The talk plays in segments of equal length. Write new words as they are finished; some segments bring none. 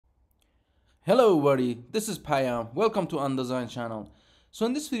Hello everybody, this is Payam. Welcome to Undesign channel. So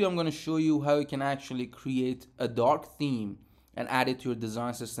in this video I'm going to show you how you can actually create a dark theme and add it to your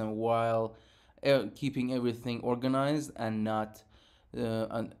design system while keeping everything organized and not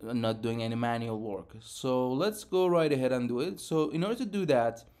doing any manual work. So let's go right ahead and do it. So in order to do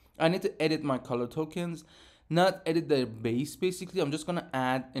that, I need to edit my color tokens, not edit their base basically. I'm just going to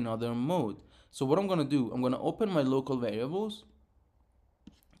add another mode. So what I'm going to do, I'm going to open my local variables,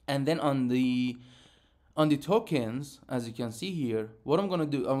 and then on the tokens, as you can see here, what I'm gonna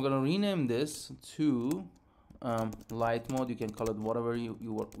do, I'm gonna rename this to light mode. You can call it whatever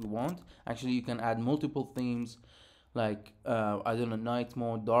you want. Actually, you can add multiple themes like I don't know, night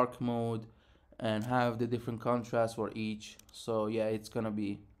mode, dark mode, and have the different contrasts for each. So yeah, it's gonna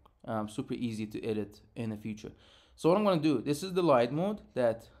be super easy to edit in the future. So what I'm gonna do, this is the light mode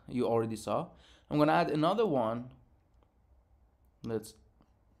that you already saw. I'm gonna add another one. Let's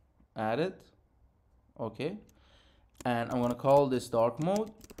add it. Okay, and I'm gonna call this dark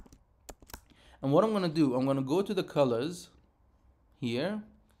mode. And what I'm gonna do, I'm gonna go to the colors here,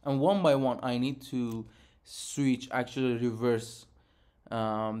 and one by one I need to switch, actually reverse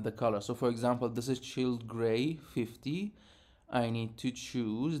the color. So for example, this is chilled gray 50. I need to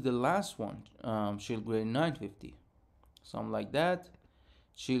choose the last one, chilled gray 950, something like that.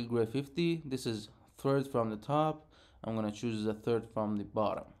 Chilled gray 50, this is third from the top. I'm gonna choose the third from the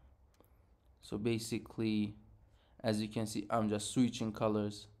bottom. So basically, as you can see, I'm just switching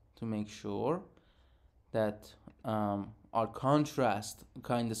colors to make sure that our contrast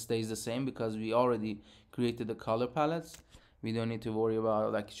kind of stays the same, because we already created the color palettes. We don't need to worry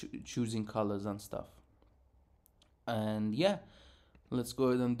about like choosing colors and stuff. And yeah, let's go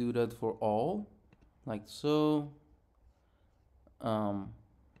ahead and do that for all, like so,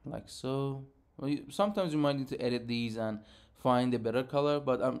 like so. Well, sometimes you might need to edit these and find a better color,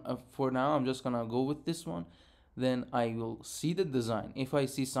 but for now I'm just gonna go with this one. Then I will see the design. If I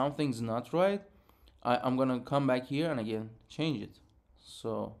see something's not right, I'm gonna come back here and again change it.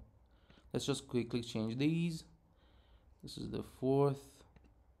 So let's just quickly change these. This is the fourth,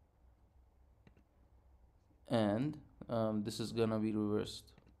 and this is gonna be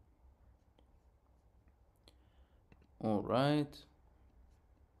reversed. All right,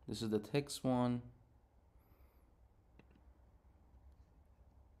 this is the text one.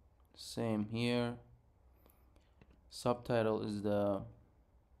 Same here. Subtitle is the,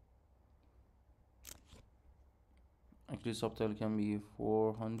 actually subtitle can be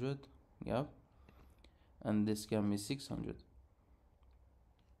 400, yep, and this can be 600.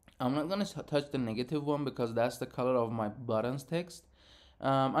 I'm not gonna touch the negative one because that's the color of my buttons text.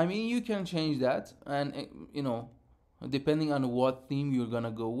 I mean, you can change that, and depending on what theme you're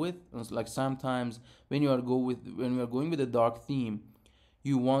gonna go with. It's like sometimes when you are going with a dark theme,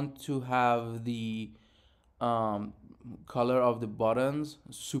 you want to have the color of the buttons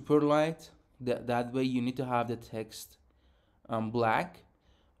super light. That way you need to have the text black.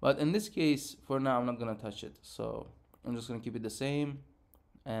 But in this case, for now, I'm not gonna touch it. So I'm just gonna keep it the same,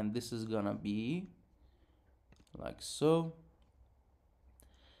 and this is gonna be like so.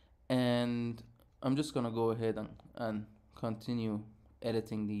 And I'm just gonna go ahead and continue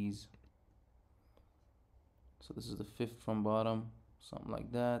editing these. So this is the fifth from bottom, something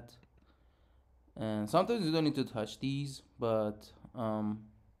like that. And sometimes you don't need to touch these, but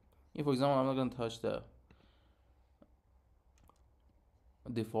if for example I'm not gonna touch the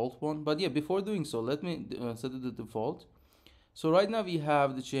default one, but yeah, before doing so, let me set it to default. So right now we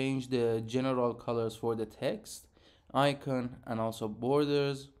have to change the general colors for the text, icon, and also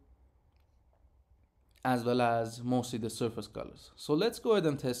borders, as well as mostly the surface colors. So let's go ahead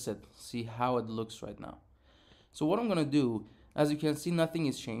and test it, see how it looks right now. So what I'm gonna do, as you can see, nothing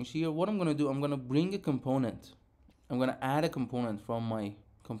is changed here. What I'm gonna do, I'm gonna bring a component. I'm gonna add a component from my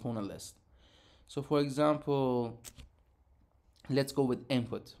component list. So for example, let's go with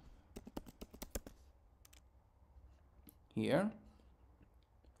input here,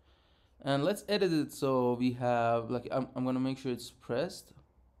 and let's edit it. So we have like, I'm gonna make sure it's pressed.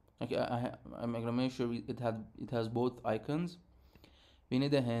 Okay, I'm gonna make sure it has both icons. We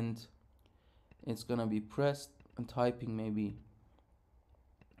need a hint. It's gonna be pressed, and typing maybe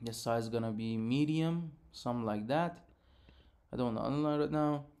the size is gonna be medium, something like that. I don't know right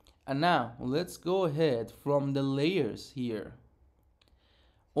now. And now let's go ahead from the layers here.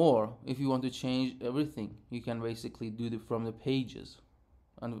 Or if you want to change everything, you can basically do it from the pages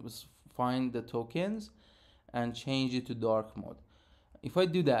and find the tokens and change it to dark mode. If I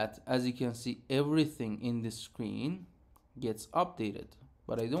do that, as you can see, everything in the screen gets updated.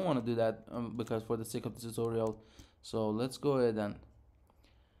 But I don't want to do that because for the sake of the tutorial. So let's go ahead and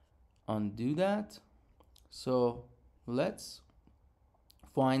undo that. So let's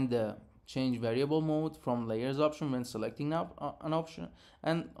find the change variable mode from layers option when selecting an option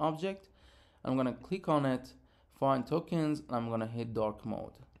and object. I'm gonna click on it, find tokens, and I'm gonna hit dark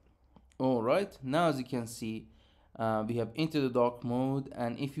mode. All right, now as you can see, we have entered the dark mode.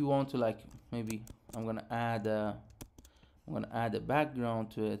 And if you want to, like, maybe I'm gonna add a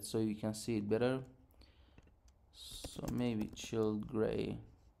background to it so you can see it better. So maybe chill gray,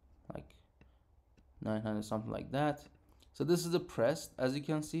 like 900, something like that. So this is the pressed, as you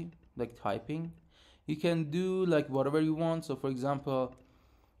can see, like typing. You can do like whatever you want. So for example,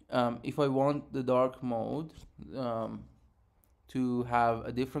 if I want the dark mode to have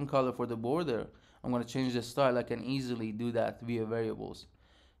a different color for the border, I'm going to change the style. I can easily do that via variables.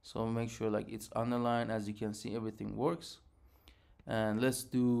 So make sure like it's underlined. As you can see, everything works. And let's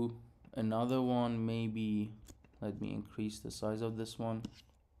do another one. Maybe let me increase the size of this one.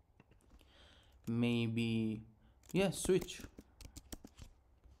 Maybe, yeah, switch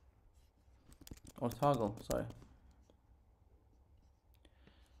or toggle, sorry.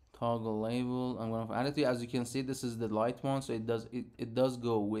 Toggle label. I'm going to add it to, as you can see, this is the light one, so it does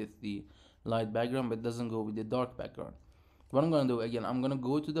go with the light background, but it doesn't go with the dark background. What I'm going to do again, I'm going to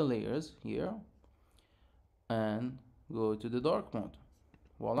go to the layers here and go to the dark mode.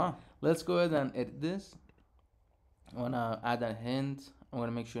 Voila. Let's go ahead and edit this. I want to add a hint. I'm going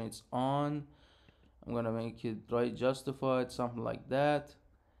to make sure it's on. I'm going to make it right justified, something like that.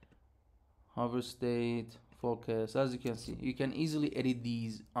 Hover state, focus. As you can see, you can easily edit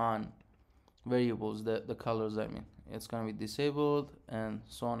these on variables, the colors, I mean. It's going to be disabled and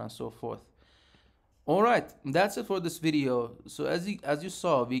so on and so forth. All right, that's it for this video. So as you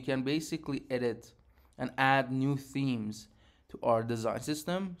saw, we can basically edit and add new themes to our design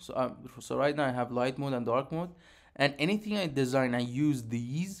system. So right now I have light mode and dark mode, and anything I design, I use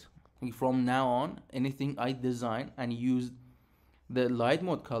these from now on. Anything I design and use the light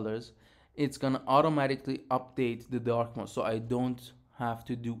mode colors, it's gonna automatically update the dark mode, so I don't have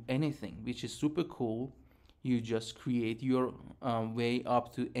to do anything, which is super cool. You just create your way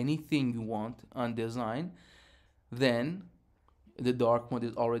up to anything you want on design, then the dark mode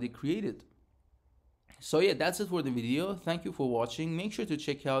is already created. So yeah, that's it for the video. Thank you for watching. Make sure to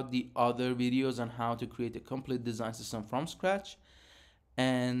check out the other videos on how to create a complete design system from scratch,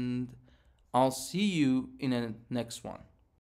 and I'll see you in the next one.